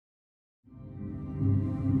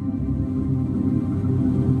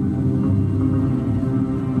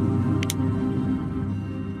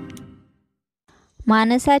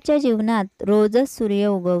माणसाच्या जीवनात रोजच सूर्य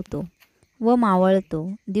उगवतो व मावळतो.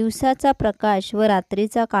 दिवसाचा प्रकाश व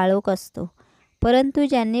रात्रीचा काळोख असतो. परंतु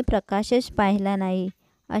ज्यांनी प्रकाशच पाहिला नाही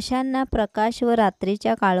अशांना प्रकाश व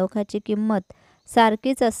रात्रीच्या काळोखाची किंमत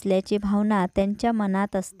सारखीच असल्याची भावना त्यांच्या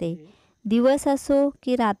मनात असते. दिवस असो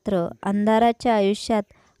की रात्र, अंधाराच्या आयुष्यात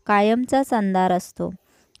कायमचाच अंधार असतो.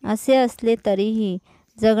 असे असले तरीही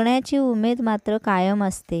जगण्याची उमेद मात्र कायम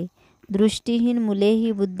असते. दृष्टीहीन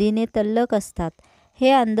मुलेही बुद्धीने तल्लख असतात. हे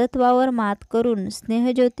अंधत्वावर मात करून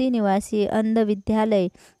स्नेहज्योती निवासी अंध विद्यालय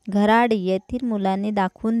घराडी येथील मुलांनी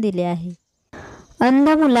दाखवून दिले आहे. अंध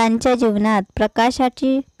मुलांच्या जीवनात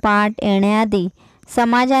प्रकाशाची पाट येण्याआधी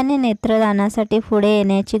समाजाने नेत्रदानासाठी पुढे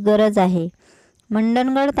येण्याची गरज आहे.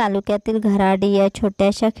 मंडणगड तालुक्यातील घराडी या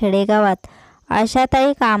छोट्याशा खेडेगावात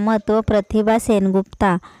आशाताई कामत व प्रतिभा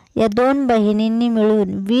सेनगुप्ता या 2 बहिणींनी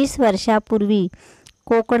मिळून 20 वर्षापूर्वी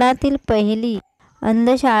कोकणातील पहिली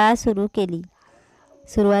अंधशाळा सुरू केली.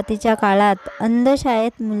 सुरुवातीच्या काळात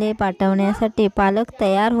अंधशाळेत मुले पाठवण्यासाठी पालक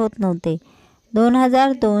तयार होत नव्हते.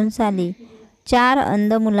 2002 साली 4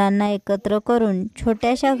 अंध मुलांना एकत्र करून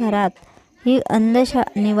छोट्याशा घरात ही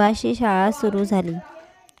निवासी शाळा सुरू झाली.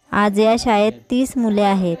 आज या शाळेत 30 मुले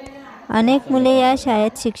आहेत. अनेक मुले या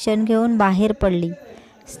शाळेत शिक्षण घेऊन बाहेर पडली.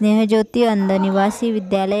 स्नेहज्योती अंध निवासी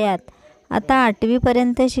विद्यालयात आता 8वी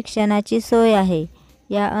पर्यंत शिक्षणाची सोय आहे.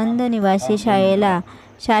 या अंध निवासी शाळेला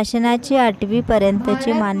शासनाची 8वी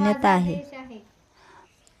पर्यंतची मान्यता आहे.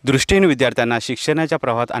 दृष्टीहीन विद्यार्थ्यांना शिक्षणाच्या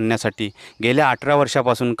प्रवाहात आणण्यासाठी गेल्या 18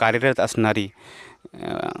 वर्षापासून कार्यरत असणारी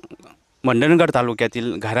मंडणगड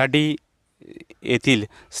तालुक्यातील घराडी येथील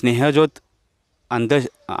स्नेहज्योत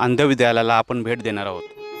अंध विद्यालयाला आपण भेट देणार आहोत.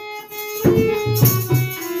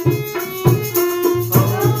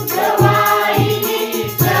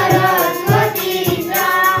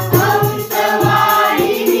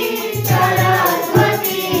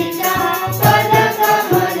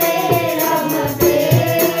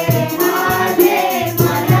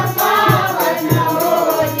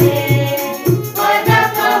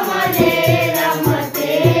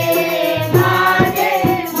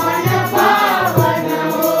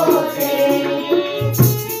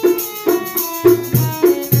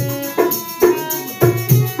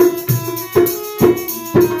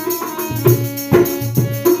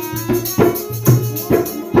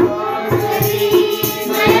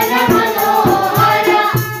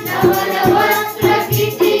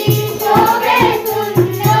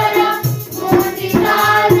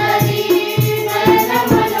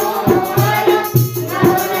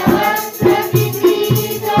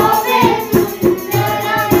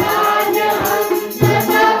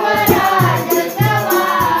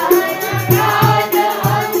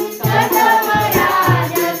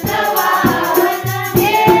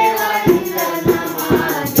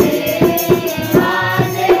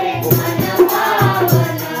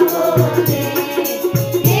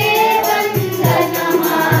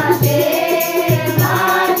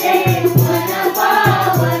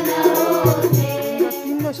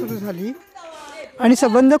 आणि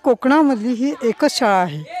संबंध कोकणामधली ही एकच शाळा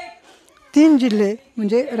आहे. 3 जिल्हे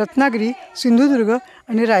म्हणजे रत्नागिरी, सिंधुदुर्ग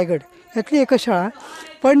आणि रायगड यातली एकच शाळा.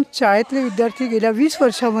 पण शाळेतले विद्यार्थी गेल्या 20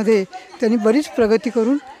 वर्षामध्ये त्यांनी बरीच प्रगती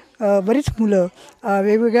करून बरीच मुलं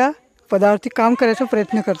वेगवेगळ्या पदावरती काम करायचा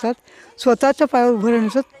प्रयत्न करतात. स्वतःच्या पायावर उभं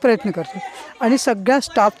राहण्याचा प्रयत्न करतात आणि सगळ्या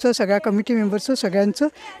स्टाफचं, सगळ्या कमिटी मेंबर्सचं, सगळ्यांचं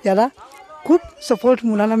याला खूप सपोर्ट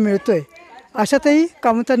मुलांना मिळतो आहे. आशाताई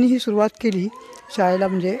कामतांनी ही सुरुवात केली शाळेला,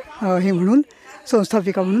 म्हणजे हे म्हणून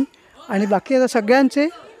संस्थापिका म्हणून, आणि बाकी आता सगळ्यांचे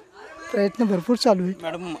प्रयत्न भरपूर चालू आहेत.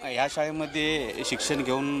 मॅडम, या शाळेमध्ये शिक्षण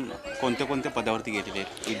घेऊन कोणत्या कोणत्या पदावरती गेलेले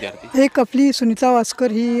आहेत विद्यार्थी? एक आपली सुनीता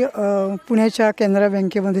वास्कर ही पुण्याच्या कॅनरा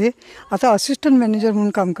बँकेमध्ये आता असिस्टंट मॅनेजर म्हणून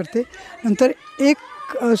काम करते. नंतर एक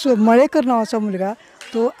मळेकर नावाचा मुलगा,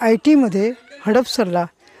 तो IT मध्ये हडपसरला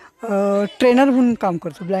ट्रेनर म्हणून काम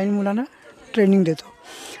करतो, ब्लाइंड मुलांना ट्रेनिंग देतो.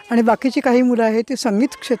 आणि बाकीची काही मुलं आहेत ते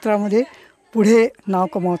संगीत क्षेत्रामध्ये पुढे नाव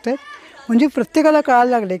कमावत आहेत. म्हणजे प्रत्येकाला कळायला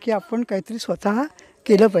लागले की आपण काहीतरी स्वतः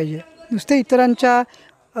केलं पाहिजे. नुसते इतरांच्या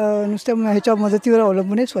ह्याच्या मदतीवर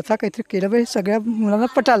अवलंबून आहे, स्वतः काहीतरी केलं पाहिजे. सगळ्या मुलांना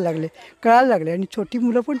पटायला लागले, कळायला लागले आणि छोटी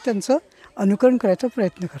मुलं पण त्यांचं अनुकरण करायचा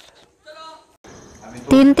प्रयत्न करतात.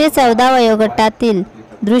 3 ते 14 वयोगटातील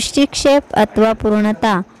दृष्टिक्षेप अथवा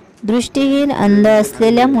पूर्णता दृष्टीहीन अंध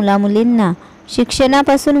असलेल्या मुलामुलींना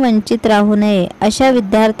शिक्षणापासून वंचित राहू नये अशा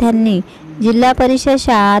विद्यार्थ्यांनी जिल्हा परिषद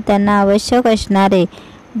शाळा त्यांना आवश्यक असणारे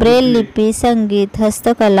ब्रेल लिपी, संगीत,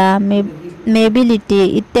 हस्तकला, मेबिलिटी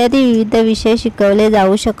इत्यादी विविध विषय शिकवले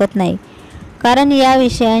जाऊ शकत नाही, कारण या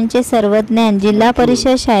विषयांचे सर्व ज्ञान जिल्हा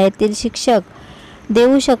परिषद शाळेतील शिक्षक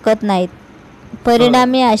देऊ शकत नाहीत.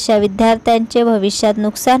 परिणामी अशा विद्यार्थ्यांचे भविष्यात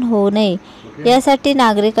नुकसान होऊ नये यासाठी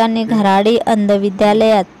नागरिकांनी घराडी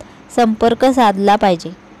अंधविद्यालयात संपर्क साधला पाहिजे.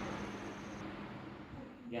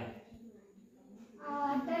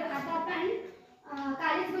 तर आता आपण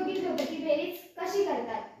कालच बघितलं होतं की बेरीज कशी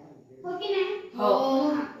करतात, हो की नाही? हो.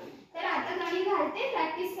 तर आता गणित घालते,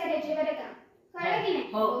 प्रॅक्टिस करायची बरं का, कळलं की नाही?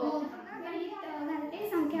 हो. गणित घालते,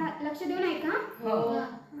 संख्या लक्ष देऊन ऐका. हो.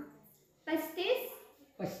 35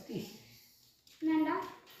 नंदा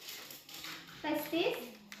 35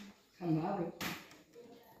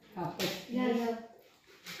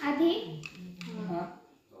 अधिक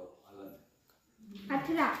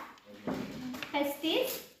 18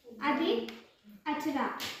 35 अधिक 18.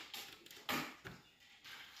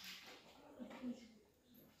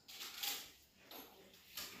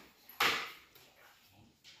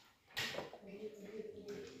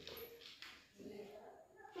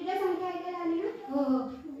 तुझ्या संख्या ऐकायला आली ना? हो.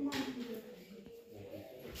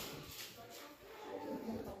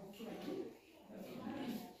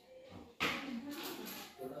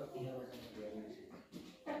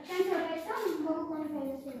 पटकन सोडायचं, बघू कोण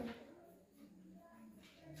पहिलं सोडतं.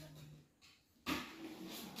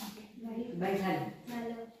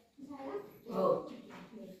 झालं. हो.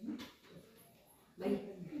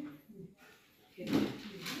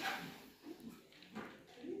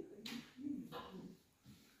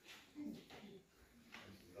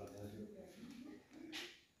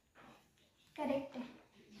 करेक्ट आहे.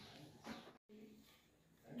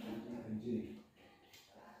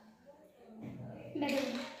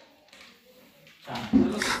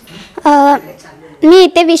 मी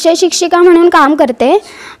इथे विषय शिक्षिका म्हणून काम करते.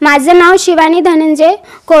 माझं नाव शिवानी धनंजय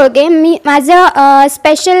कोळगे. माझं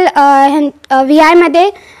स्पेशल VIमध्ये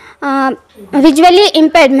व्हिज्युअली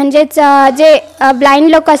इम्पेअर्ड म्हणजेच जे ब्लाइंड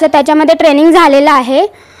लोक असतात त्याच्यामध्ये ट्रेनिंग झालेलं आहे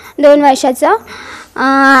 2 वर्षाचं.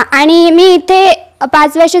 आणि मी इथे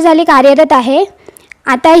 5 वर्ष झाली कार्यरत आहे.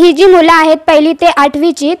 आता ही जी मुलं आहेत 1ली ते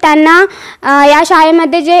 8वीची, त्यांना या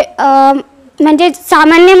शाळेमध्ये जे म्हणजे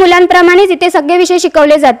सामान्य मुलांप्रमाणेच इथे सगळे विषय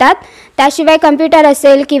शिकवले जातात. त्याशिवाय कम्प्युटर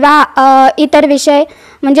असेल किंवा इतर विषय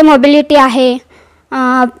म्हणजे मोबिलिटी आहे,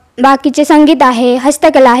 बाकीचे संगीत आहे,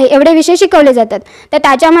 हस्तकला आहे, एवढे विषय शिकवले जातात. तर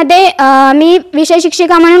त्याच्यामध्ये मी विषय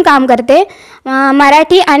शिक्षिका म्हणून काम करते.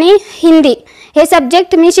 मराठी आणि हिंदी हे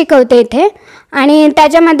सब्जेक्ट मी शिकवते इथे. आणि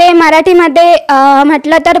त्याच्यामध्ये मराठीमध्ये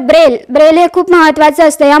म्हटलं तर ब्रेल हे खूप महत्त्वाचं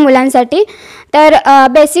असतं या मुलांसाठी. तर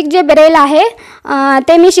बेसिक जे ब्रेल आहे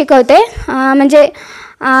ते मी शिकवते. म्हणजे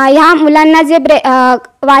ह्या मुलांना जे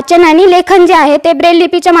वाचन आणि लेखन जे आहे ते ब्रेल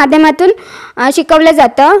लिपीच्या माध्यमातून शिकवलं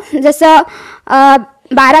जातं. जसं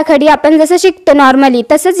 12 खडी आपण जसं शिकतो नॉर्मली,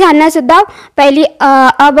 तसंच ह्यांनासुद्धा पहिली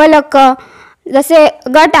अ ब ल क जसे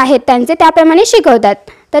गट आहेत त्यांचे त्याप्रमाणे शिकवतात.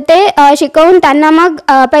 तर ते शिकवून त्यांना मग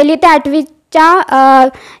 1ली ते 8वीच्या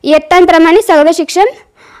इयत्तांप्रमाणे सगळं शिक्षण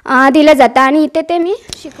दिलं जातं आणि इथे ते मी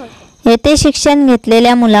शिकवते. येथे शिक्षण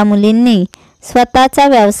घेतलेल्या मुलामुलींनी स्वतःचा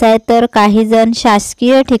व्यवसाय तर काहीजण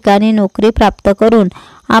शासकीय ठिकाणी नोकरी प्राप्त करून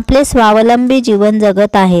आपले स्वावलंबी जीवन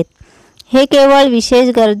जगत आहेत. हे केवळ विशेष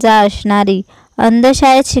गरजा असणारी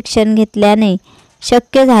अंधशाळेत शिक्षण घेतल्याने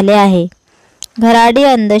शक्य झाले आहे. घराडी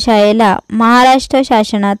अंधशाळेला महाराष्ट्र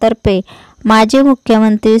शासनातर्फे माजी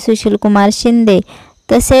मुख्यमंत्री सुशीलकुमार शिंदे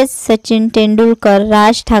तसेच सचिन तेंडुलकर,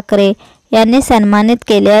 राज ठाकरे यांनी सन्मानित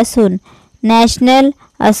केले असून national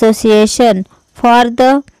association for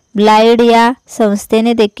the blind या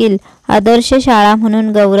संस्थेने देखील आदर्श शाळा म्हणून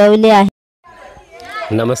गौरवले आहे.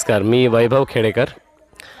 नमस्कार, मी वैभव खेडेकर.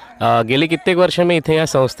 गेली कित्येक वर्ष मी इथे या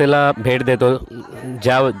संस्थेला भेट देतो.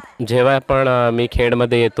 जेव्हा पण मी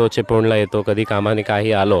खेडमध्ये येतो, चिपळूणला येतो, कधी कामाने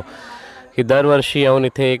काही आलो की दरवर्षी येऊन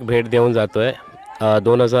इथे एक भेट देऊन जातो आहे.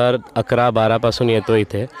 2011-12 पासून येतो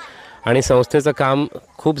इथे आणि संस्थेचं काम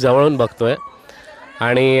खूप जवळून बघतो आहे.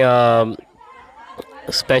 आणि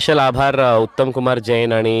स्पेशल आभार उत्तम कुमार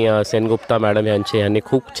जैन आणि सेनगुप्ता मॅडम यांनी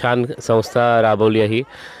खूप छान संस्था राबवली आहे. ही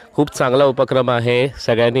खूप चांगला उपक्रम आहे.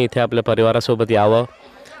 सगळ्यांनी इथे आपल्या परिवारासोबत यावं,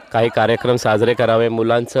 काही कार्यक्रम साजरे करावे,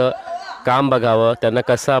 मुलांचं काम बघावं, त्यांना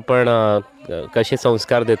कसं आपण कसे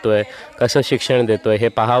संस्कार देतो आहे, कसं शिक्षण देतो आहे हे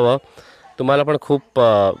पाहावं. तुम्हाला पण खूप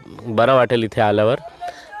बरं वाटेल इथे आल्यावर.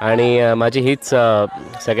 आणि माझी हीच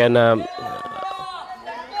सगळ्यांना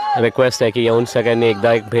रिक्वेस्ट आहे की येऊन सगळ्यांनी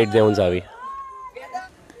एकदा एक भेट देऊन जावी.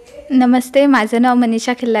 नमस्ते, माझं नाव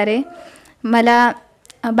मनीषा खिल्लारे. मला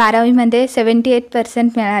 12वीमध्ये 78%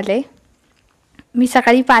 मिळाले. मी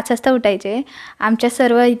सकाळी 5 वाजता उठायचे. आमच्या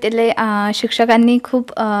सर्व इथले शिक्षकांनी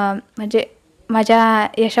खूप म्हणजे माझ्या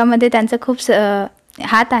यशामध्ये त्यांचं खूप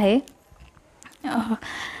हात आहे.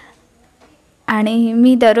 आणि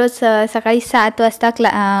मी दररोज सकाळी 7 वाजता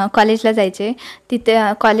कॉलेजला जायचे. तिथे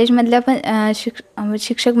कॉलेजमधल्या पण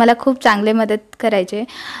शिक्षक मला खूप चांगले मदत करायचे.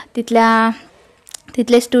 तिथल्या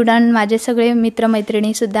तिथले स्टुडंट माझे सगळे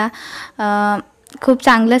मित्रमैत्रिणीसुद्धा खूप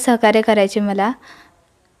चांगलं सहकार्य करायचे मला.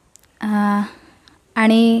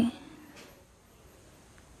 आणि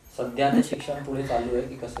सध्या आता शिक्षण पुढे चालू आहे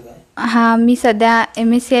की कसं काय? हां, मी सध्या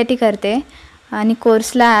MSCIT करते आणि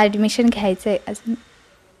कोर्सला ॲडमिशन घ्यायचं आहे अजून.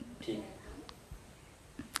 ठीक.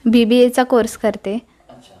 BBAचा कोर्स करते.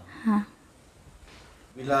 अच्छा. हां.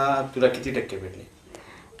 तुला किती टक्के भेटले?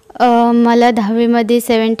 मला 10वीमध्ये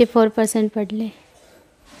 74% पडले.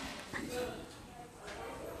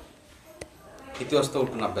 किती वाजता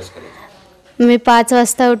उठून अभ्यास करायचा? मी 5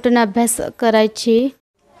 वाजता उठून अभ्यास करायची.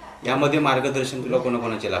 यामध्ये मार्गदर्शन तुला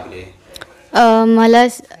कोणाकोणाचे लाभले? मला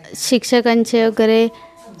शिक्षकांचे वगैरे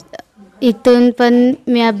इथून पण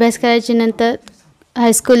मी अभ्यास करायची. नंतर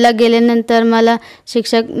हायस्कूलला गेल्यानंतर मला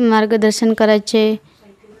शिक्षक मार्गदर्शन करायचे,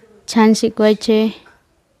 छान शिकवायचे.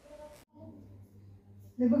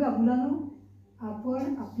 हे बघा मुलांनो,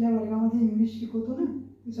 आपण आपल्या वर्गामध्ये इंग्लिश शिकवतो ना,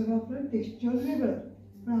 ते सगळं आपलं टेक्स्चर वेगळं.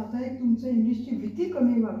 पण आता एक तुमचं इंग्लिशची भीती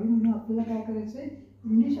कमी व्हावी म्हणून आपल्याला काय करायचं आहे,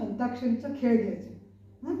 इंग्लिश अंताक्षरीचा खेळ घ्यायचा आहे.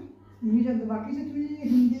 इंग्लिश बाकीचे तुम्ही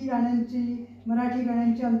हिंदी गाण्यांची, मराठी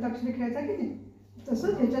गाण्यांची अंताक्षरी खेळता की नाही,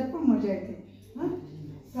 तसंच ह्याच्यात पण मजा येते.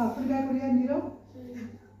 तर आपण काय करूया नीरव,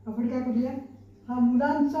 आपण काय करूया, हा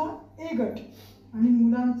मुलांचा A गट आणि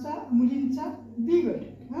मुलींचा B गट.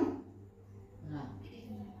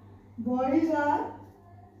 Boys R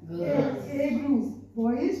A group,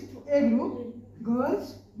 boys A group, girls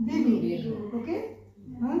B group. Okay?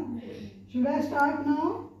 Should I start now?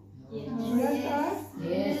 Should I start?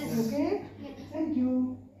 Yes. Okay. Thank you.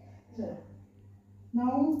 So,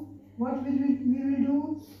 now what we will do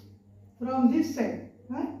from this side.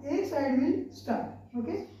 A side will start.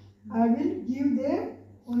 Okay. I will give them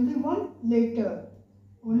only one letter.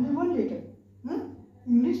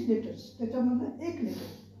 English letters. त्याच्यामधलं एक letter.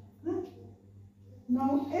 Now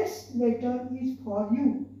S letter is for you.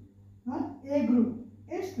 A group.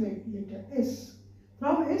 S letter. S.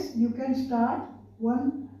 From S you can start one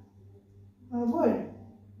word.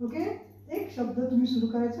 Okay? एक शब्द तुम्ही सुरू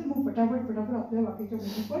करायचा, मग पटापट आपल्या वाक्याच्या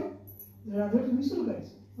मध्ये पण धडाधड तुम्ही सुरू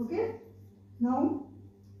करायचं. ओके? नाउ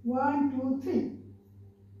 1 2 3.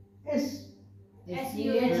 S.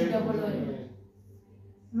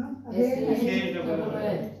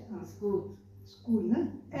 School ना.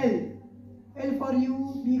 L for you.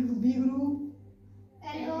 B group.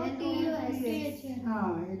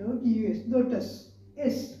 LOTUS. Lotus.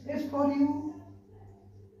 S for you.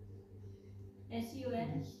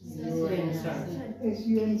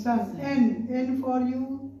 SUN sun. N for you.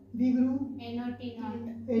 B group. NOT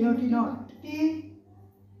not. T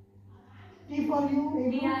for you.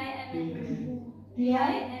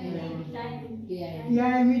 TIME.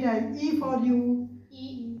 E for you.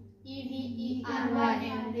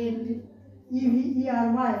 EVERY.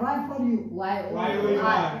 Y for you.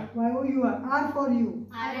 YOUR. R for you.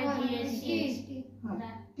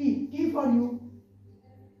 T for you.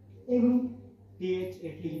 A group.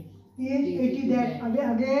 TH80. That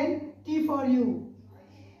again. T for you.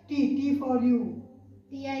 T for you.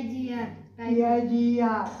 TIGR.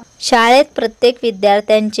 शाळेत प्रत्येक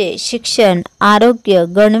विद्यार्थ्यांचे शिक्षण, आरोग्य,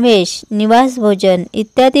 गणवेश, निवास, भोजन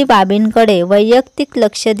इत्यादी बाबींकडे वैयक्तिक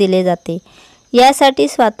लक्ष दिले जाते. यासाठी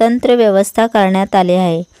स्वतंत्र व्यवस्था करण्यात आली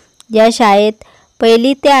आहे. या शाळेत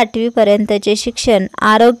 1ली ते 8वी पर्यंतचे शिक्षण,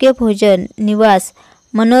 आरोग्य, भोजन, निवास,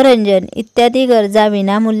 मनोरंजन इत्यादी गरजा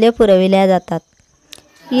विनामूल्य पुरविल्या जातात.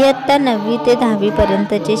 इयत्ता 9वी ते 10वी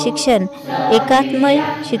पर्यंतचे शिक्षण एकात्म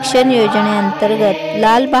शिक्षण योजनेअंतर्गत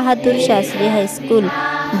लाल बहादूर शास्त्री हायस्कूल,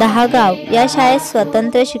 दहागाव या शाळेत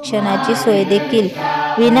स्वतंत्र शिक्षणाची सोय देखील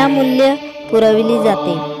विनामूल्य पुरविली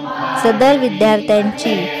जाते. सदर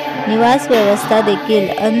विद्यार्थ्यांची निवास व्यवस्था देखील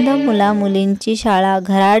अंध मुला-मुलींची शाळा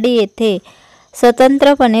घराडी येथे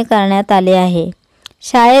स्वतंत्रपणे करण्यात आली आहे.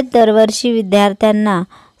 शाळेत दरवर्षी विद्यार्थ्यांना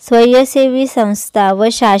स्वयंसेवी संस्था व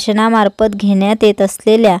शासनामार्फत घेण्यात येत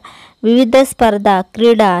असलेल्या विविध स्पर्धा,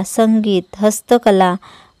 क्रीडा, संगीत, हस्तकला,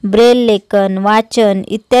 ब्रेल लेखन, वाचन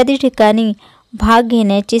इत्यादी ठिकाणी भाग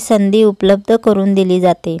घेण्याची संधी उपलब्ध करून दिली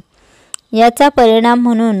जाते. याचा परिणाम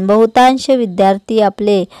म्हणून बहुतांश विद्यार्थी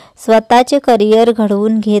आपले स्वतःचे करिअर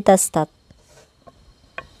घडवून घेत असतात.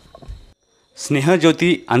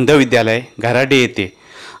 स्नेहज्योती अंध विद्यालय घराडे येथे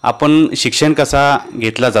आपण शिक्षण कसा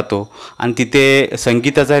घेतला जातो आणि तिथे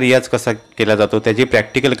संगीताचा रियाज कसा केला जातो, त्याची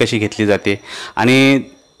प्रॅक्टिकल कशी घेतली जाते आणि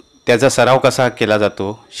त्याचा सराव कसा केला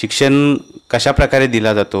जातो, शिक्षण कशा प्रकारे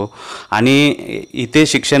दिला जातो आणि इथे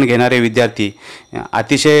शिक्षण घेणारे विद्यार्थी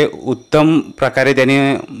अतिशय उत्तम प्रकारे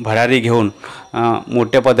त्याने भरारी घेऊन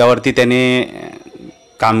मोठ्या पदावरती त्याने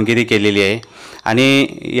कामगिरी केलेली आहे. आणि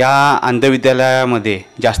या अंध विद्यालयामध्ये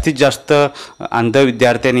जास्तीत जास्त अंध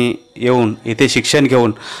विद्यार्थ्यांनी येऊन इथे शिक्षण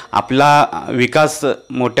घेऊन आपला विकास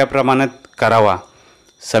मोठ्या प्रमाणात करावा.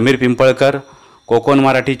 समीर पिंपळकर, कोकण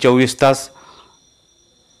मराठी 24 तास,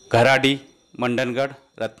 घराडी, मंडणगड,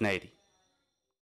 रत्नागिरी.